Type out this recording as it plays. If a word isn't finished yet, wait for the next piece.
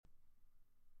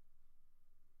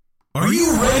Are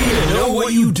you ready to know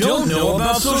what you don't know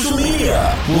about social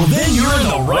media? Well, then you're in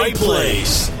the right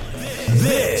place.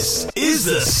 This is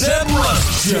the Seb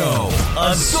Rusk Show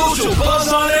on Social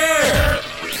Buzz on Air.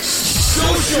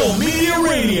 Social Media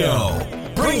Radio.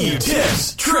 Bring you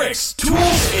tips, tricks,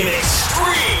 tools, and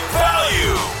extreme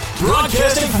value.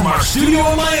 Broadcasting from our studio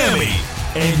in Miami.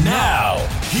 And now,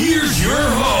 here's your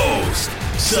host,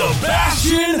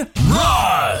 Sebastian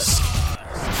Rusk.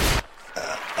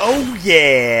 Oh,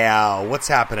 yeah. What's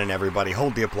happening, everybody?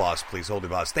 Hold the applause, please. Hold the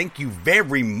applause. Thank you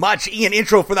very much, Ian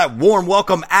Intro, for that warm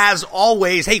welcome, as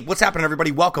always. Hey, what's happening,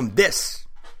 everybody? Welcome. It's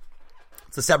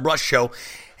the Seb Rusk Show,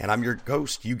 and I'm your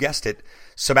host, you guessed it,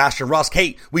 Sebastian Rusk.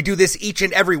 Hey, we do this each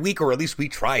and every week, or at least we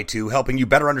try to, helping you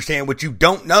better understand what you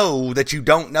don't know that you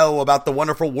don't know about the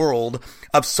wonderful world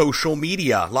of social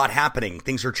media. A lot happening.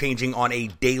 Things are changing on a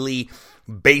daily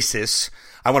basis.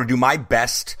 I want to do my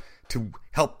best to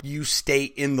help you stay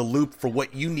in the loop for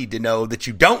what you need to know that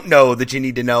you don't know that you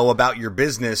need to know about your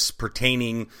business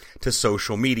pertaining to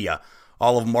social media.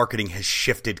 All of marketing has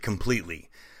shifted completely.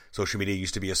 Social media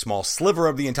used to be a small sliver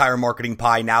of the entire marketing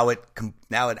pie. Now it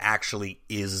actually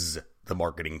is the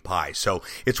marketing pie. So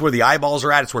it's where the eyeballs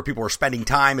are at. It's where people are spending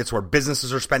time. It's where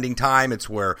businesses are spending time. It's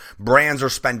where brands are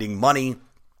spending money.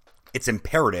 It's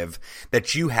imperative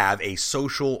that you have a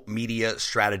social media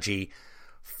strategy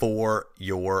for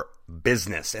your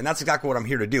business. And that's exactly what I'm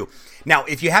here to do. Now,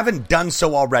 if you haven't done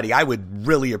so already, I would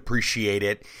really appreciate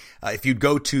it if you'd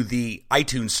go to the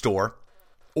iTunes store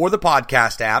or the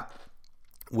podcast app,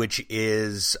 which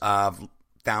is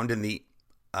found in the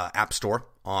App Store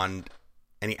on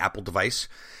any Apple device,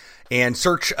 and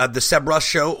search the Seb Rusk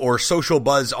Show or Social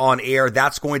Buzz on Air.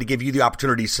 That's going to give you the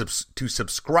opportunity to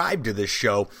subscribe to this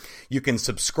show. You can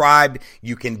subscribe,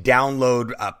 you can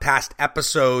download past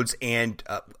episodes, and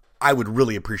I would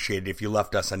really appreciate it if you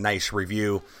left us a nice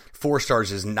review. 4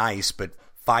 stars is nice, but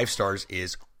 5 stars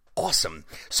is awesome.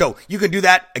 So you can do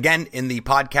that, again, in the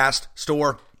podcast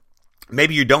store.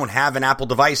 Maybe you don't have an Apple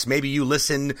device. Maybe you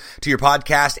listen to your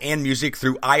podcast and music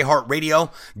through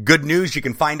iHeartRadio. Good news, you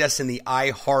can find us in the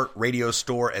iHeartRadio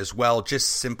store as well.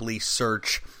 Just simply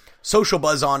search Social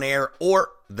Buzz on Air or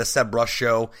the Seb Rusk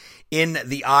Show in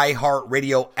the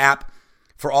iHeartRadio app.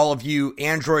 For all of you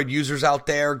Android users out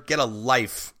there, get a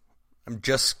life. I'm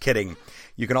just kidding.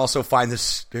 You can also find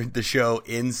the show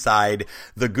inside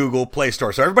the Google Play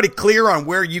Store. So everybody clear on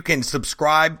where you can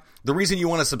subscribe. The reason you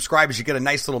want to subscribe is you get a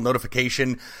nice little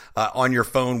notification on your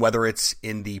phone, whether it's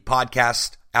in the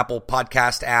Apple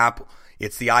Podcast app,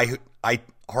 it's the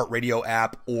iHeartRadio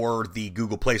app, or the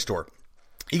Google Play Store.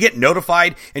 You get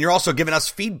notified, and you're also giving us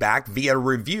feedback via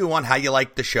review on how you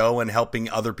like the show and helping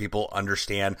other people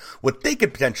understand what they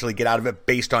could potentially get out of it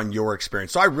based on your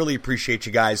experience. So I really appreciate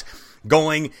you guys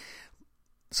going,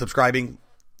 subscribing,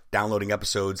 downloading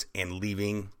episodes, and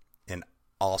leaving an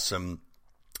awesome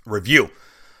review.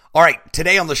 All right,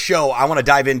 today on the show, I want to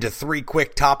dive into 3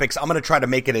 quick topics. I'm going to try to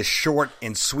make it as short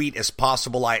and sweet as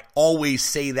possible. I always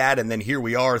say that, and then here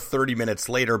we are 30 minutes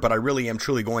later, but I really am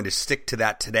truly going to stick to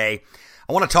that today.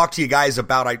 I want to talk to you guys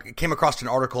about, I came across an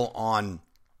article on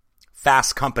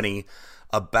Fast Company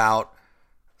about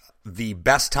the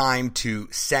best time to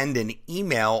send an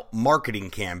email marketing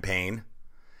campaign,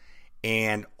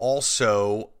 and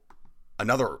also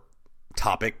another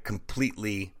topic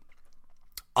completely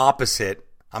opposite.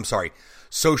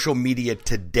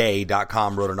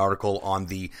 Socialmediatoday.com wrote an article on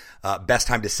the best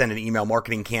time to send an email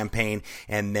marketing campaign.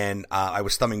 And then I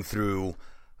was thumbing through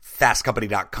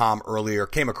fastcompany.com earlier,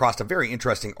 came across a very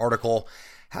interesting article.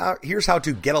 Here's how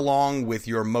to get along with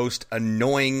your most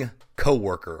annoying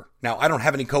coworker. Now, I don't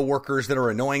have any coworkers that are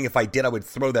annoying. If I did, I would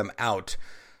throw them out.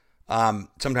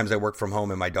 Sometimes I work from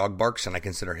home and my dog barks and I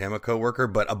consider him a coworker,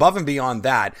 but above and beyond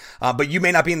that, but you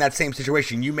may not be in that same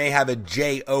situation. You may have a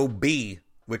JOB,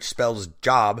 which spells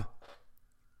job,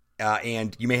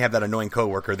 and you may have that annoying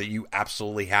coworker that you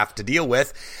absolutely have to deal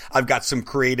with. I've got some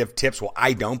creative tips. Well,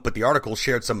 I don't, but the article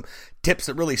shared some tips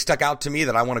that really stuck out to me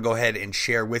that I want to go ahead and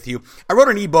share with you. I wrote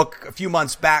an ebook a few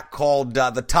months back called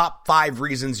The Top 5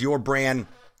 Reasons Your Brand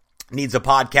Needs a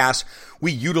Podcast.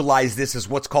 We utilize this as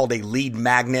what's called a lead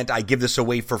magnet. I give this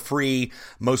away for free.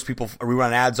 Most people, we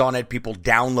run ads on it. People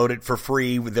download it for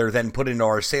free. They're then put into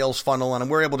our sales funnel, and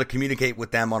we're able to communicate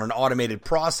with them on an automated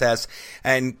process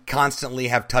and constantly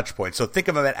have touch points. So think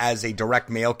of it as a direct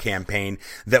mail campaign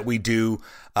that we do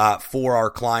for our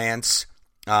clients,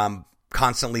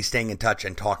 constantly staying in touch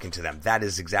and talking to them. That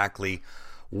is exactly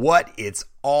what it's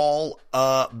all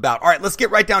about. All right, let's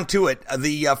get right down to it.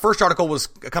 The first article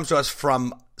comes to us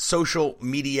from Social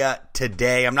Media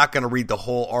Today. I'm not going to read the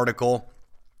whole article.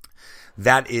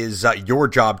 that is your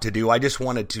job to do. I just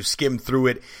wanted to skim through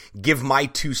it, give my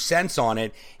 2 cents on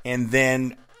it, and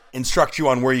then instruct you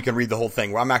on where you can read the whole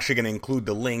thing. Where I'm actually going to include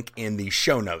the link in the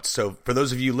show notes. So for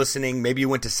those of you listening, maybe you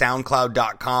went to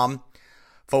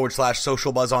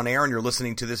soundcloud.com/Social Buzz on Air and you're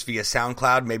listening to this via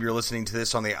SoundCloud. Maybe you're listening to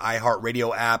this on the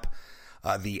iHeartRadio app,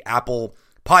 the Apple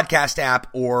Podcast app,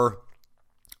 or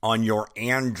on your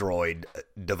Android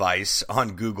device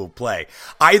on Google Play.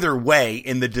 Either way,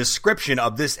 in the description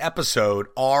of this episode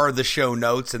are the show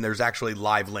notes, and there's actually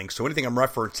live links. So anything I'm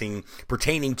referencing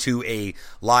pertaining to a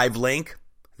live link,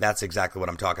 that's exactly what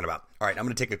I'm talking about. All right, I'm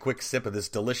going to take a quick sip of this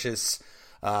delicious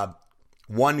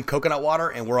one coconut water,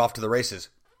 and we're off to the races.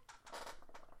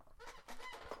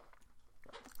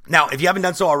 Now, if you haven't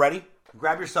done so already,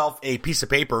 grab yourself a piece of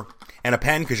paper and a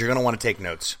pen because you're going to want to take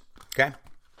notes, okay?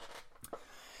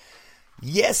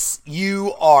 Yes,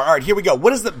 you are. All right, here we go.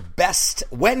 When is the best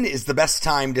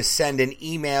time to send an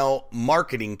email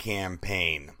marketing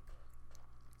campaign?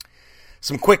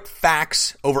 Some quick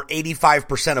facts. Over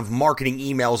 85% of marketing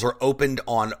emails are opened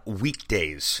on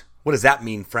weekdays. What does that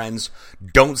mean, friends?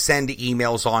 Don't send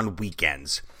emails on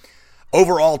weekends.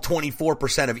 Overall,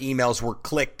 24% of emails were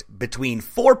clicked between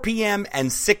 4 p.m.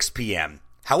 and 6 p.m.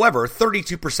 However,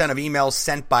 32% of emails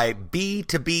sent by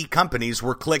B2B companies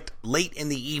were clicked late in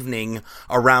the evening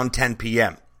around 10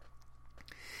 p.m.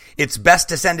 It's best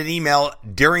to send an email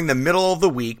during the middle of the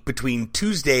week between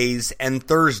Tuesdays and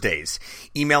Thursdays.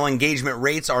 Email engagement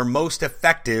rates are most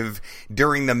effective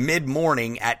during the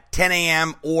mid-morning at 10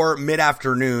 a.m. or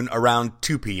mid-afternoon around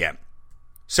 2 p.m.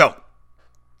 So,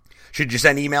 should you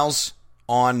send emails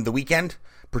on the weekend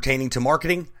pertaining to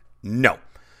marketing? No.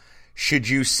 Should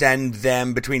you send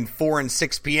them between 4 and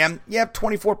 6 p.m.? Yeah,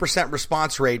 24%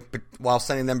 response rate while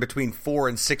sending them between 4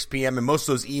 and 6 p.m. And most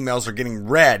of those emails are getting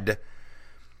read,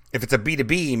 if it's a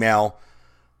B2B email,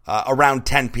 around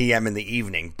 10 p.m. in the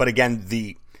evening. But again,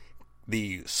 the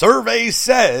survey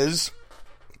says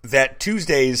that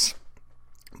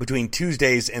between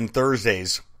Tuesdays and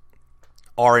Thursdays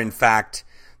are in fact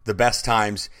the best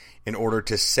times in order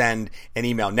to send an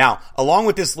email. Now, along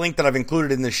with this link that I've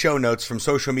included in the show notes from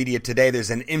Social Media Today,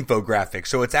 there's an infographic.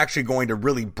 So it's actually going to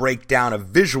really break down a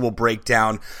visual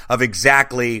breakdown of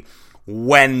exactly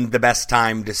when the best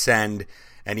time to send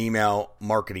an email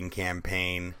marketing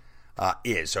campaign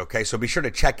is. Okay, so be sure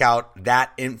to check out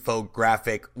that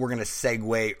infographic. We're going to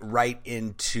segue right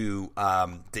into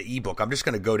the ebook. I'm just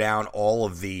going to go down all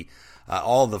of the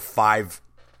five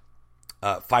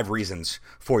reasons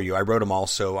for you. I wrote them all,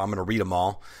 so I'm going to read them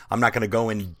all. I'm not going to go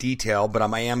in detail, but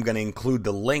I am going to include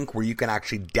the link where you can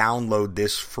actually download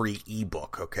this free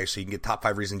ebook. Okay, so you can get top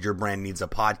 5 reasons your brand needs a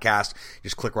podcast.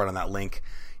 Just click right on that link.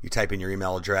 You type in your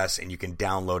email address, and you can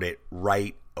download it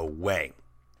right away.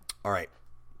 All right,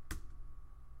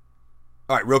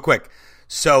 real quick.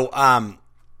 So,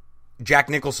 Jack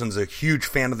Nicholson's a huge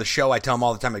fan of the show. I tell him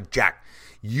all the time, like, Jack,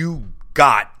 you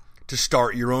got to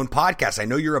start your own podcast. I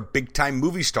know you're a big-time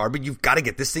movie star, but you've got to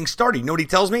get this thing started. You know what he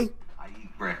tells me? I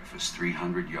eat breakfast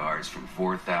 300 yards from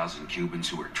 4,000 Cubans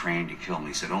who are trained to kill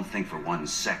me, so don't think for 1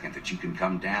 second that you can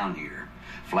come down here,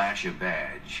 flash a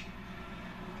badge,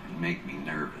 and make me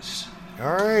nervous.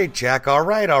 All right, Jack. All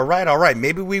right.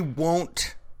 Maybe we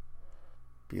won't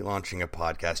be launching a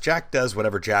podcast. Jack does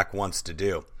whatever Jack wants to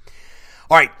do.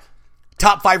 All right.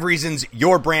 Top 5 reasons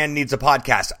your brand needs a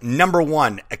podcast. Number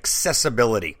 1,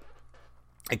 accessibility.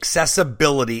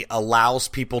 Accessibility allows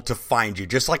people to find you.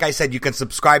 Just like I said, you can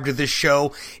subscribe to this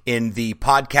show in the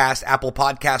podcast, Apple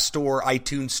Podcast Store,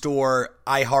 iTunes Store,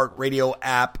 iHeartRadio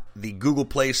app, the Google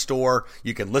Play Store.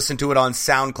 You can listen to it on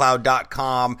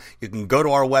SoundCloud.com. You can go to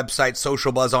our website,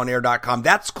 socialbuzzonair.com.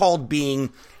 That's called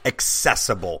being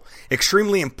accessible.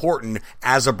 Extremely important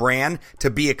as a brand to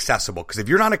be accessible. Because if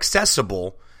you're not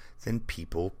accessible, then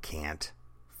people can't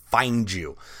find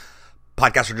you.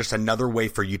 Podcasts are just another way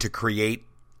for you to create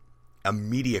a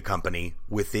media company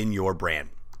within your brand.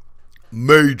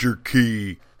 Major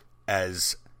key,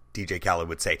 as DJ Khaled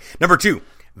would say. Number 2,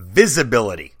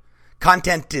 visibility.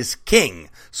 Content is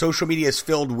king. Social media is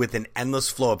filled with an endless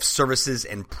flow of services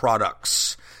and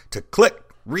products. To click,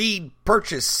 read,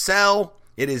 purchase, sell,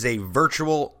 it is a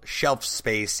virtual shelf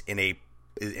space in a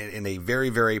very,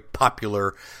 very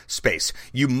popular space.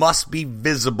 You must be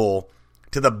visible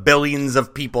to the billions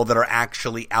of people that are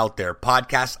actually out there.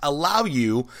 Podcasts allow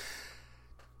you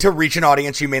to reach an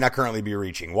audience you may not currently be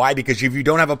reaching. Why? Because if you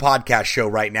don't have a podcast show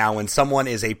right now and someone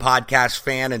is a podcast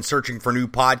fan and searching for new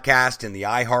podcasts in the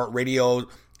iHeartRadio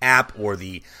app or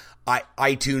the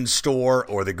iTunes Store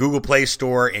or the Google Play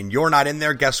Store and you're not in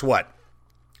there, guess what?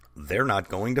 They're not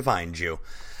going to find you.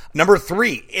 Number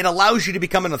 3, it allows you to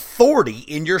become an authority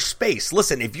in your space.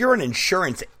 Listen, if you're an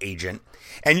insurance agent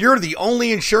and you're the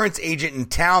only insurance agent in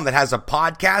town that has a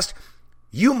podcast,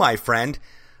 you, my friend,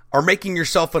 are making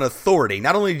yourself an authority.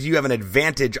 Not only do you have an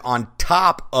advantage on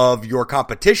top of your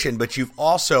competition, but you've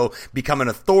also become an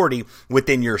authority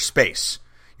within your space.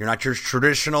 You're not your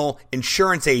traditional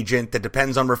insurance agent that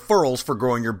depends on referrals for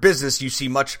growing your business. You see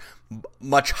much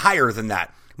higher than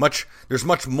that. There's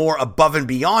much more above and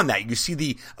beyond that. You see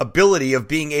the ability of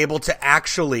being able to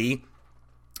actually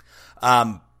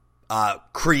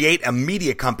create a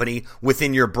media company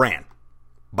within your brand.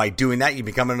 By doing that, you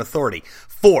become an authority.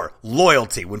 4,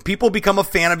 loyalty. When people become a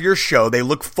fan of your show, they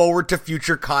look forward to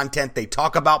future content. They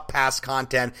talk about past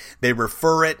content. They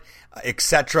refer it,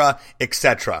 etc.,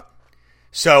 etc.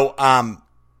 So,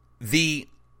 the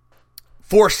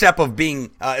 4th step of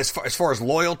being, as far as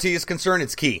loyalty is concerned,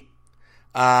 it's key.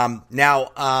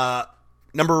 Now,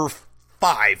 number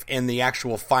 5 and the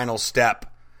actual final step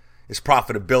is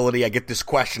profitability. I get this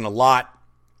question a lot.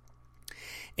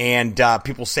 And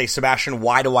people say, Sebastian,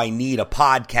 why do I need a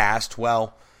podcast?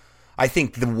 Well, I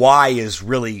think the why is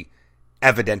really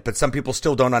evident, but some people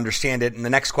still don't understand it. And the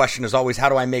next question is always, how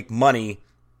do I make money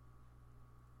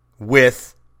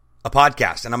with a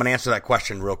podcast? And I'm going to answer that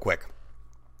question real quick.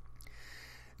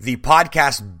 The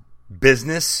podcast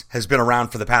business has been around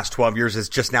for the past 12 years. It's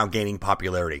just now gaining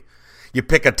popularity. You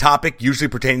pick a topic, usually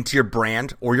pertaining to your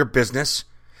brand or your business.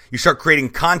 You start creating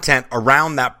content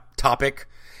around that topic.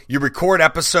 You record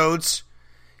episodes,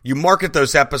 you market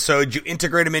those episodes, you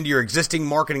integrate them into your existing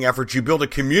marketing efforts, you build a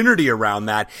community around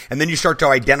that, and then you start to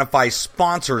identify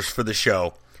sponsors for the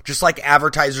show. Just like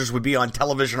advertisers would be on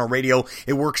television or radio,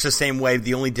 it works the same way.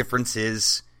 The only difference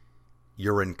is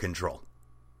you're in control.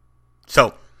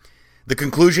 So, the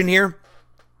conclusion here,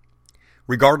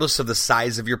 regardless of the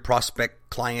size of your prospect,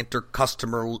 client, or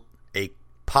customer, a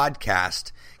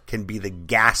podcast can be the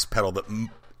gas pedal that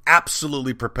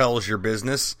absolutely propels your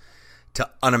business to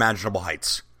unimaginable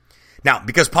heights. Now,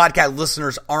 because podcast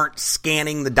listeners aren't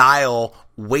scanning the dial,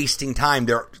 wasting time,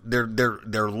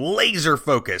 they're laser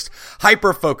focused,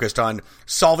 hyper focused on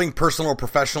solving personal or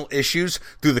professional issues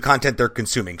through the content they're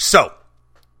consuming. So,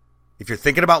 if you're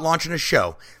thinking about launching a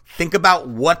show, think about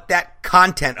what that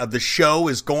content of the show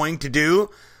is going to do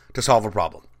to solve a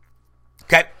problem.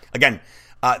 Okay? Again,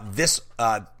 this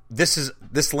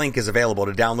link is available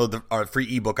to download the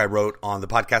free ebook I wrote on the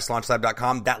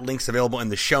podcastlaunchlab.com. That link's available in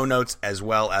the show notes, as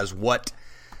well as what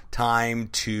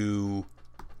time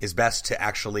is best to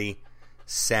actually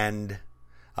send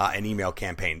an email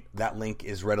campaign. That link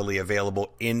is readily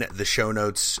available in the show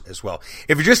notes as well.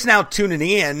 If you're just now tuning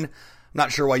in, not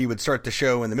sure why you would start the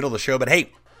show in the middle of the show, but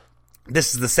hey,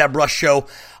 this is the Seb Rusk Show.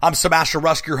 I'm Sebastian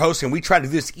Rusk, your host, and we try to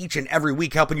do this each and every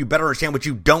week, helping you better understand what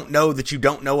you don't know that you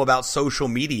don't know about social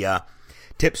media.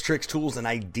 Tips, tricks, tools, and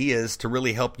ideas to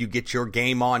really help you get your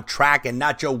game on track and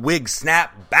not your wig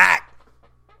snap back.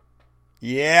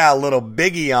 Yeah, a little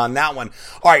biggie on that one.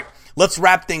 All right, let's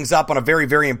wrap things up on a very,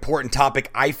 very important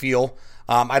topic, I feel.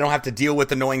 I don't have to deal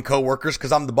with annoying coworkers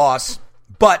because I'm the boss.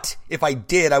 But if I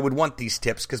did, I would want these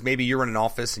tips because maybe you're in an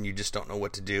office and you just don't know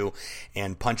what to do,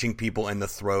 and punching people in the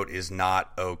throat is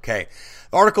not okay.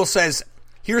 The article says,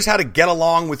 here's how to get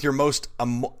along with your most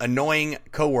annoying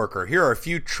coworker. Here are a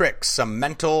few tricks, some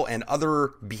mental and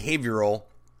other behavioral,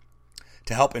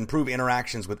 to help improve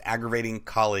interactions with aggravating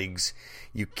colleagues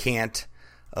you can't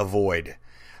avoid.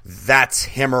 That's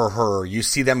him or her. You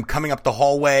see them coming up the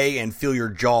hallway and feel your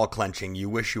jaw clenching. You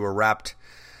wish you were wrapped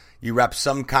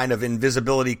some kind of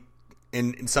invisibility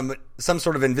in some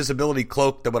sort of invisibility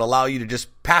cloak that would allow you to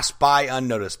just pass by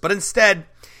unnoticed. But instead,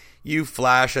 you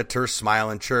flash a terse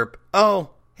smile and chirp, "Oh,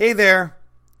 hey there."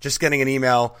 Just getting an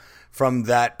email from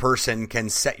that person can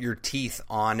set your teeth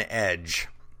on edge.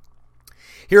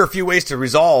 Here are a few ways to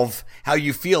resolve how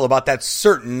you feel about that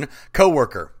certain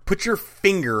coworker. Put your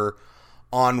finger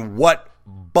on what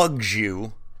bugs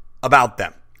you about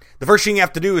them. The first thing you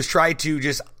have to do is try to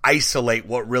just isolate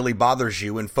what really bothers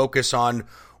you and focus on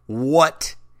something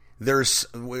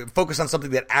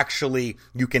that actually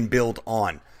you can build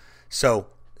on. So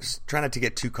try not to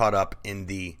get too caught up in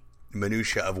the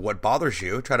minutia of what bothers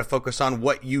you. Try to focus on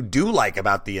what you do like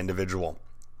about the individual.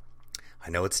 I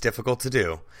know it's difficult to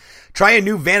do. Try a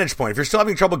new vantage point. If you're still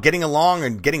having trouble getting along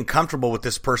and getting comfortable with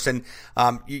this person,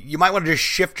 you might want to just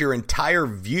shift your entire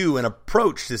view and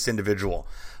approach this individual.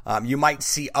 You might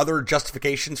see other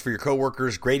justifications for your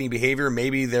coworkers' grading behavior.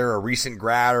 Maybe they're a recent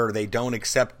grad or they don't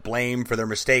accept blame for their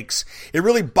mistakes. It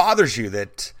really bothers you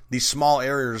that these small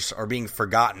errors are being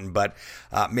forgotten, but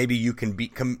maybe you can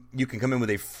come in with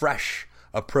a fresh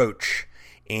approach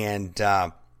and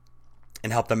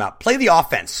and help them out. Play the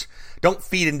offense. Don't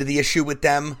feed into the issue with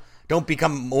them. Don't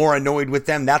become more annoyed with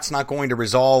them. That's not going to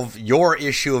resolve your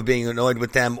issue of being annoyed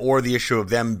with them or the issue of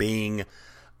them being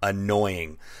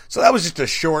annoying. So that was just a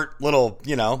short little,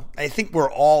 I think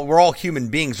we're all human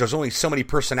beings. There's only so many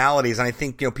personalities, and I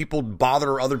think, people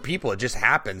bother other people. It just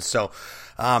happens. So,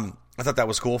 I thought that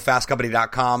was cool.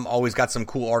 FastCompany.com always got some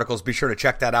cool articles. Be sure to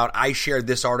check that out. I shared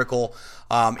this article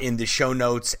in the show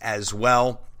notes as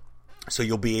well. So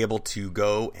you'll be able to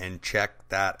go and check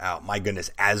that out. My goodness,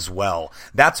 as well.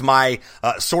 That's my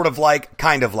sort of like,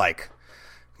 kind of like.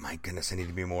 My goodness, I need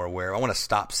to be more aware. I want to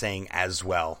stop saying as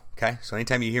well. Okay? So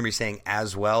anytime you hear me saying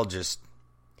as well, just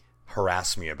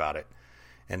harass me about it.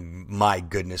 And my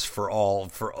goodness, for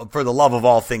the love of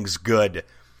all things good,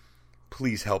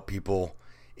 please help people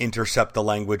intercept the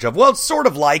language of, well, it's sort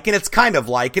of like, and it's kind of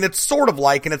like, and it's sort of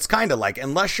like, and it's kind of like.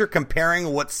 Unless you're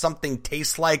comparing what something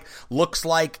tastes like, looks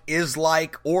like, is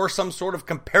like, or some sort of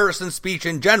comparison speech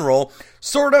in general,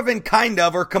 sort of and kind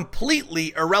of are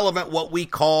completely irrelevant, what we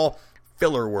call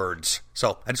filler words.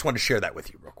 So I just wanted to share that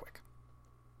with you real quick.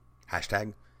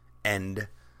 Hashtag end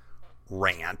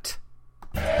rant.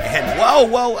 And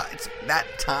whoa, it's that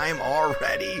time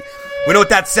already. We know what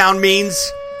that sound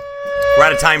means. We're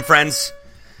out of time, friends.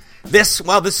 This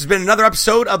has been another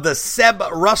episode of the Seb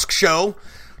Rusk Show.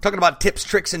 We're talking about tips,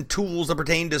 tricks, and tools that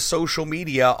pertain to social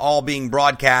media, all being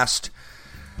broadcast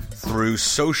through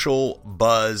Social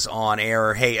Buzz on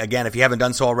Air. Hey, again, if you haven't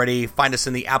done so already, find us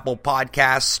in the Apple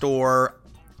Podcast Store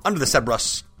under the Seb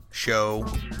Rusk Show,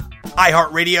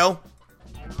 iHeartRadio.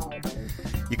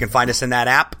 You can find us in that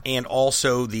app and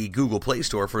also the Google Play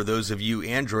Store for those of you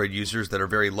Android users that are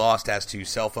very lost as to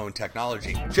cell phone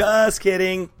technology. Just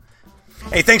kidding.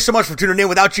 Hey, thanks so much for tuning in.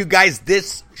 Without you guys,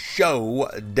 this show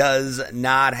does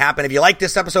not happen. If you like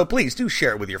this episode, please do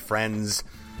share it with your friends,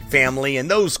 family, and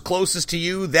those closest to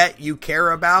you that you care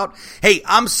about. Hey,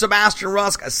 I'm Sebastian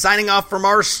Rusk, signing off from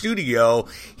our studio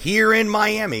here in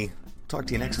Miami. Talk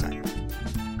to you next time.